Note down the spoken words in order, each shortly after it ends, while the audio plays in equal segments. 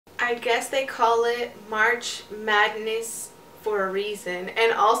I guess they call it March Madness for a reason.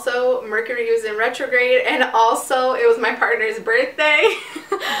 And also Mercury was in retrograde, and also it was my partner's birthday.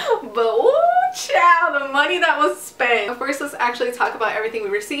 But woo child, the money that was spent. First, let's actually talk about everything we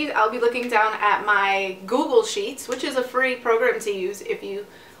received. I'll be looking down at my Google Sheets, which is a free program to use if you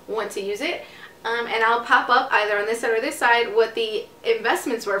want to use it. And I'll pop up either on this side or this side what the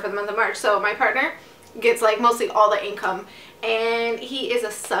investments were for the month of March. So my partner gets like mostly all the income, and he is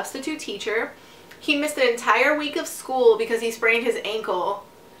a substitute teacher. He missed an entire week of school because he sprained his ankle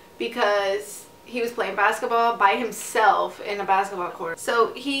because he was playing basketball by himself in a basketball court.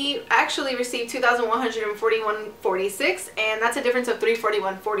 So he actually received $2,141.46, and that's a difference of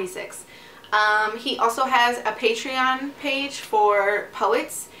 $341.46. He also has a Patreon page for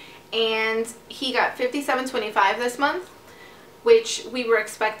poets, and he got $57.25 this month, which we were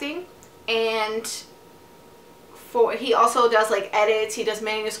expecting. And he also does like edits, he does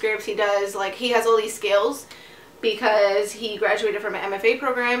manuscripts, he has all these skills because he graduated from an MFA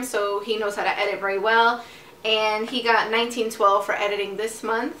program, so he knows how to edit very well. And he got $19.12 for editing this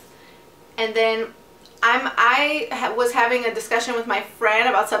month. And then I was having a discussion with my friend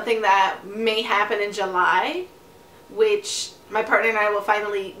about something that may happen in July, which my partner and I will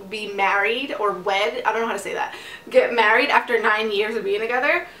finally be married or wed. I don't know how to say that. Get married after 9 years of being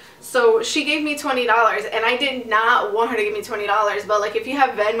together. So she gave me $20, and I did not want her to give me $20, but like if you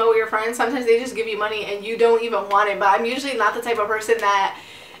have Venmo with your friends, sometimes they just give you money and you don't even want it. But I'm usually not the type of person that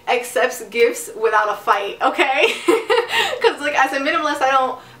accepts gifts without a fight, okay? Because like as a minimalist, I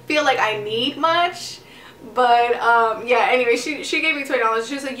don't feel like I need much. But yeah, anyway, she gave me $20.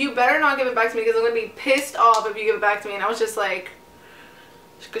 She was like, you better not give it back to me because I'm going to be pissed off if you give it back to me. And I was just like,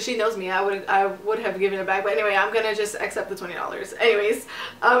 because she knows me, I would have given it back. But anyway, I'm gonna just accept the $20 anyways.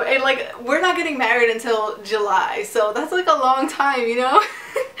 And like we're not getting married until July, so that's like a long time, you know.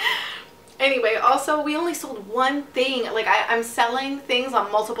 Anyway, also we only sold one thing. Like I'm selling things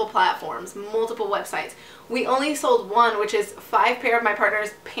on multiple platforms, multiple websites. We only sold one, which is 5 pair of my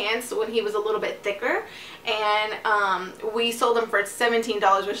partner's pants when he was a little bit thicker, and we sold them for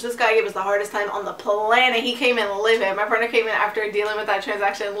 $17, which this guy gave us the hardest time on the planet. He came in livid. My partner came in after dealing with that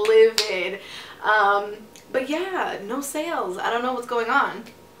transaction livid. But yeah, no sales. I don't know what's going on.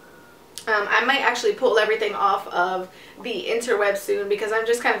 I might actually pull everything off of the interweb soon because I'm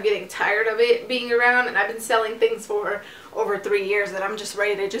just kind of getting tired of it being around, and I've been selling things for over 3 years that I'm just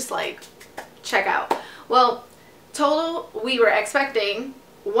ready to just like check out. Well, total we were expecting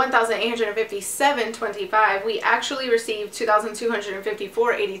 $1,857.25. We actually received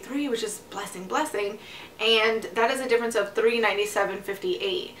 $2,254.83, which is blessing, and that is a difference of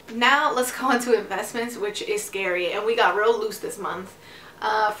 $397.58. Now let's go into investments, which is scary, and we got real loose this month.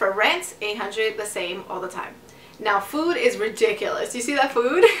 For rent, $800, the same all the time. Now food is ridiculous. You see that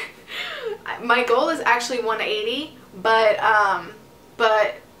food? My goal is actually $180, but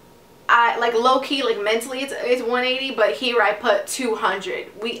I like low-key, like mentally it's $180, but here I put $200.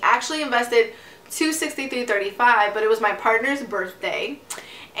 We actually invested $263.35, but it was my partner's birthday,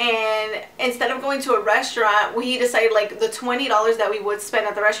 and instead of going to a restaurant, we decided like the $20 that we would spend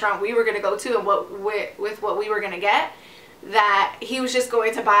at the restaurant we were going to go to, and with what we were going to get, that he was just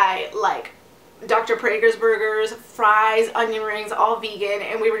going to buy like Dr. Prager's burgers, fries, onion rings, all vegan,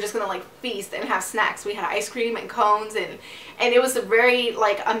 and we were just gonna like feast and have snacks. We had ice cream and cones, and it was very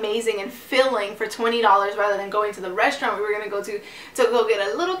like amazing and filling for $20 rather than going to the restaurant we were gonna go to go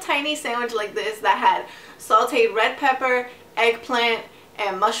get a little tiny sandwich like this that had sauteed red pepper, eggplant,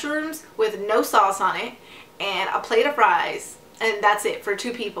 and mushrooms with no sauce on it, and a plate of fries, and that's it for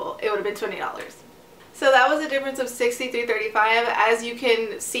 2 people. It would have been $20. So that was a difference of $63.35. As you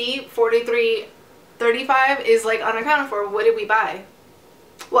can see, $43.35 is like unaccounted for. What did we buy?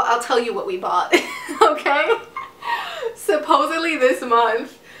 Well, I'll tell you what we bought. Okay? Supposedly this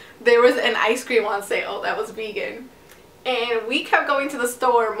month there was an ice cream on sale that was vegan, and we kept going to the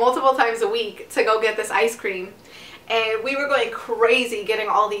store multiple times a week to go get this ice cream, and we were going crazy getting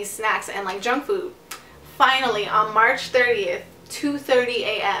all these snacks and like junk food. Finally, on March 30th, 2:30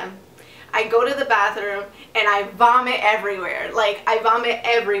 a.m., I go to the bathroom and I vomit everywhere. Like I vomit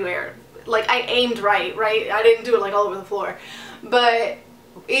everywhere. Like I aimed right? I didn't do it like all over the floor. But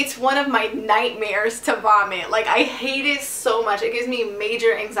it's one of my nightmares to vomit. Like I hate it so much. It gives me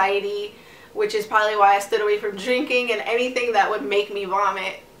major anxiety, which is probably why I stood away from drinking and anything that would make me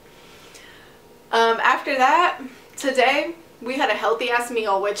vomit. After that, today we had a healthy ass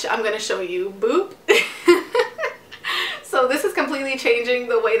meal, which I'm going to show you. Boop. So this is completely changing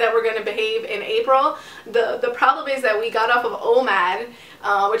the way that we're going to behave in April. The problem is that we got off of OMAD,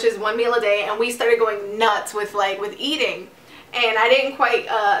 which is 1 meal a day, and we started going nuts with eating. and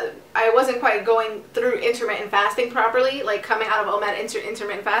I wasn't quite going through intermittent fasting properly, like coming out of OMAD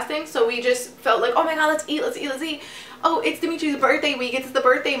intermittent fasting. So we just felt like, oh my god, let's eat. Oh, it's Dimitri's birthday week, it's the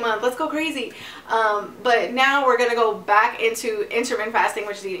birthday month, let's go crazy. But now we're gonna go back into intermittent fasting,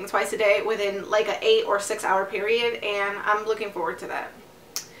 which is eating twice a day within like an 8 or 6 hour period, and I'm looking forward to that,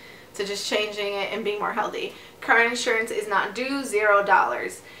 to just changing it and being more healthy. Car insurance is not due,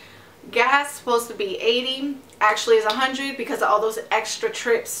 $0. Gas supposed to be 80, actually is 100 because of all those extra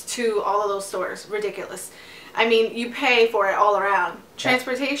trips to all of those stores. Ridiculous. I mean, you pay for it all around.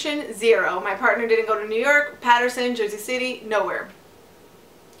 Transportation, 0. My partner didn't go to New York, Patterson, Jersey City, nowhere.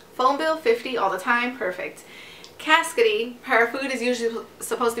 Phone bill, 50 all the time, perfect. Cascady, her food is usually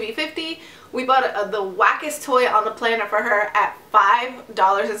supposed to be 50. We bought the wackest toy on the planet for her at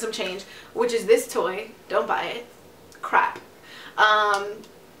 $5 and some change, which is this toy. Don't buy it. Crap.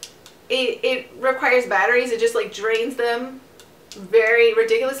 It requires batteries. It just like drains them very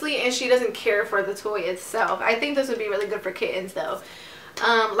ridiculously, and she doesn't care for the toy itself. I think this would be really good for kittens though.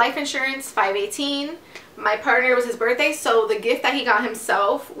 Life insurance, $518. My partner, was his birthday, so the gift that he got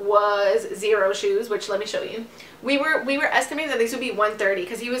himself was 0 shoes, which let me show you. We were estimating that these would be $130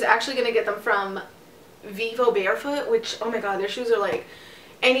 because he was actually going to get them from Vivo Barefoot, which, oh my god, their shoes are like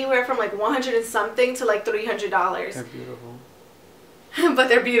anywhere from like 100 and something to like $300. They're beautiful. But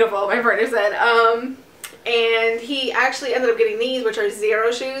they're beautiful, my partner said. And he actually ended up getting these, which are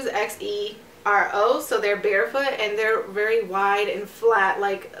 0 shoes, XERO, so they're barefoot and they're very wide and flat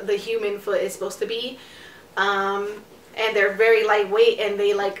like the human foot is supposed to be. And they're very lightweight, and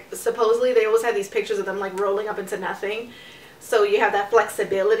they like, supposedly they always have these pictures of them like rolling up into nothing, so you have that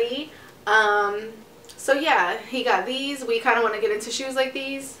flexibility. So yeah, he got these. We kind of want to get into shoes like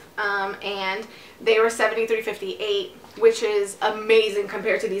these, and they were $73.58, which is amazing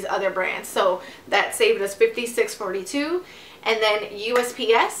compared to these other brands. So that saved us $56.42. And then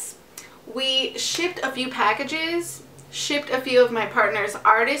USPS, we shipped a few packages, shipped a few of my partner's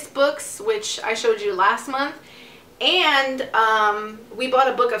artist books, which I showed you last month, and we bought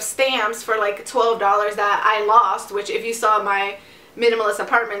a book of stamps for like $12 that I lost, which if you saw my minimalist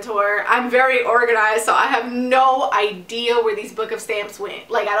apartment tour, I'm very organized, so I have no idea where these book of stamps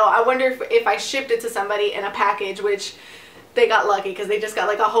went. Like, I wonder if I shipped it to somebody in a package, which they got lucky because they just got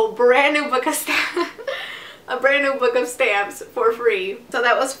like a whole brand new book of stamps, a brand new book of stamps for free. So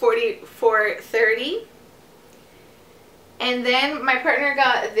that was $44.30. And then my partner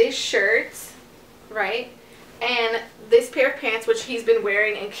got this shirt, right, and this pair of pants, which he's been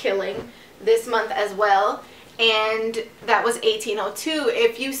wearing and killing this month as well, and that was $18.02.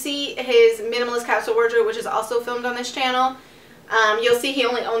 If you see his minimalist capsule wardrobe, which is also filmed on this channel, you'll see he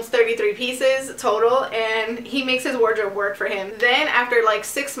only owns 33 pieces total, and he makes his wardrobe work for him. Then after like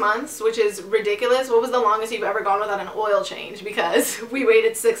 6 months, which is ridiculous, what was the longest you've ever gone without an oil change? Because we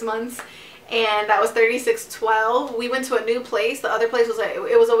waited 6 months, and that was $36.12. We went to a new place. The other place was like,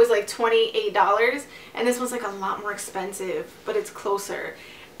 it was always like $28, and this one's like a lot more expensive, but it's closer.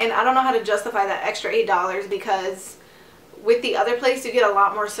 And I don't know how to justify that extra $8 because with the other place you get a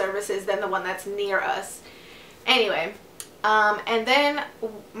lot more services than the one that's near us. Anyway, and then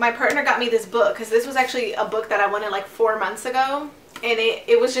my partner got me this book because this was actually a book that I wanted like 4 months ago, and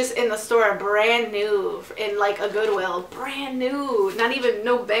it was just in the store brand new in like a Goodwill, brand new, not even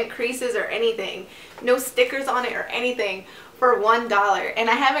no bent creases or anything, no stickers on it or anything, for $1. And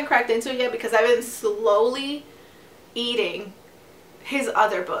I haven't cracked into it yet because I've been slowly eating his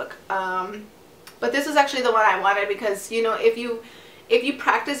other book, but this was actually the one I wanted because, you know, if you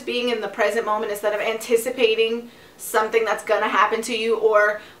practice being in the present moment instead of anticipating something that's gonna happen to you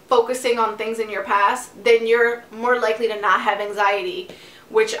or focusing on things in your past, then you're more likely to not have anxiety,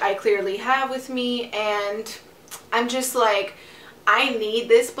 which I clearly have with me. And I'm just like, I need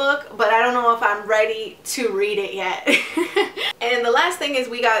this book, but I don't know if I'm ready to read it yet. And the last thing is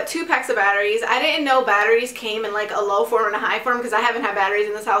we got 2 packs of batteries. I didn't know batteries came in like a low form and a high form because I haven't had batteries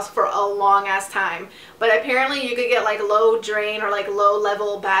in this house for a long ass time. But apparently you could get like low drain or like low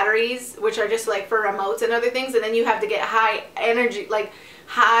level batteries, which are just like for remotes and other things. And then you have to get high energy, like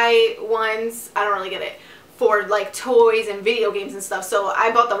high ones, I don't really get it, for like toys and video games and stuff. So I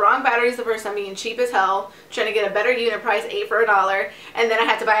bought the wrong batteries the first time, being cheap as hell, trying to get a better unit price, 8 for $1, and then I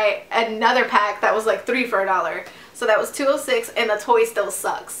had to buy another pack that was like 3 for $1. So that was $206, and the toy still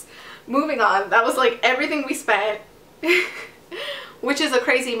sucks. Moving on, that was like everything we spent, which is a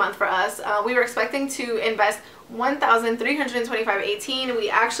crazy month for us. We were expecting to invest $1,325.18. We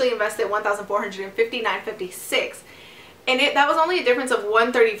actually invested $1,459.56, and that was only a difference of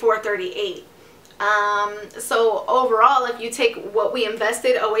 $134.38. So overall, if you take what we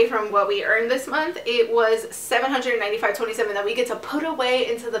invested away from what we earned this month, it was $795.27 that we get to put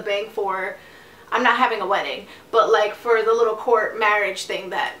away into the bank for, I'm not having a wedding, but like for the little court marriage thing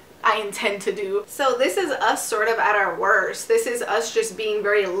that I intend to do. So this is us sort of at our worst. This is us just being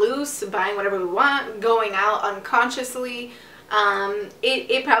very loose, buying whatever we want, going out unconsciously.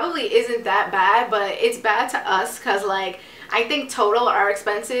 It probably isn't that bad, but it's bad to us because like I think total our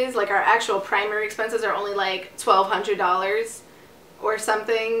expenses, like our actual primary expenses, are only like $1,200 or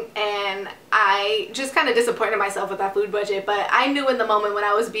something, and I just kind of disappointed myself with that food budget. But I knew in the moment when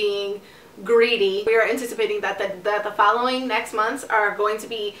I was being greedy. We are anticipating that the following next months are going to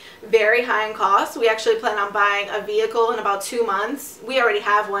be very high in cost. We actually plan on buying a vehicle in about 2 months. We already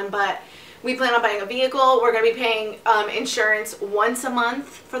have one, but we plan on buying a vehicle. We're going to be paying insurance once a month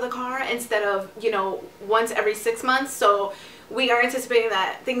for the car instead of, you know, once every 6 months. So we are anticipating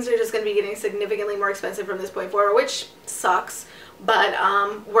that things are just going to be getting significantly more expensive from this point forward, which sucks, but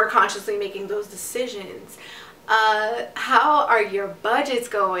we're consciously making those decisions. How are your budgets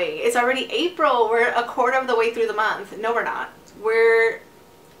going? It's already April. We're a quarter of the way through the month. No, we're not. We're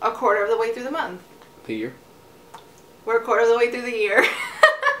a quarter of the way through the month. The year? We're a quarter of the way through the year.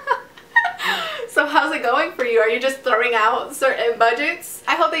 So how's it going for you? Are you just throwing out certain budgets?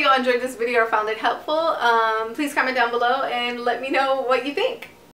 I hope that you all enjoyed this video or found it helpful. Please comment down below and let me know what you think.